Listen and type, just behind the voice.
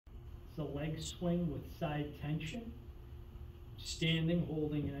It's a leg swing with side tension. Standing,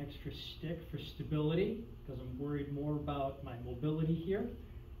 holding an extra stick for stability, because I'm worried more about my mobility here.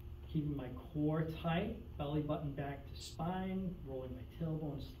 Keeping my core tight, belly button back to spine, rolling my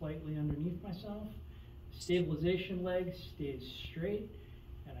tailbone slightly underneath myself. Stabilization leg stays straight,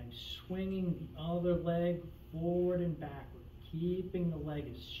 and I'm swinging the other leg forward and backward, keeping the leg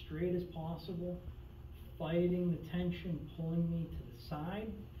as straight as possible, fighting the tension, pulling me to the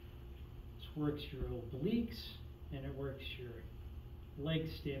side. This works your obliques, and it works your leg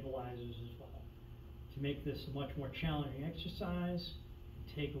stabilizers as well. To make this a much more challenging exercise,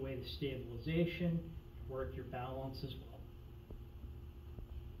 take away the stabilization, work your balance as well.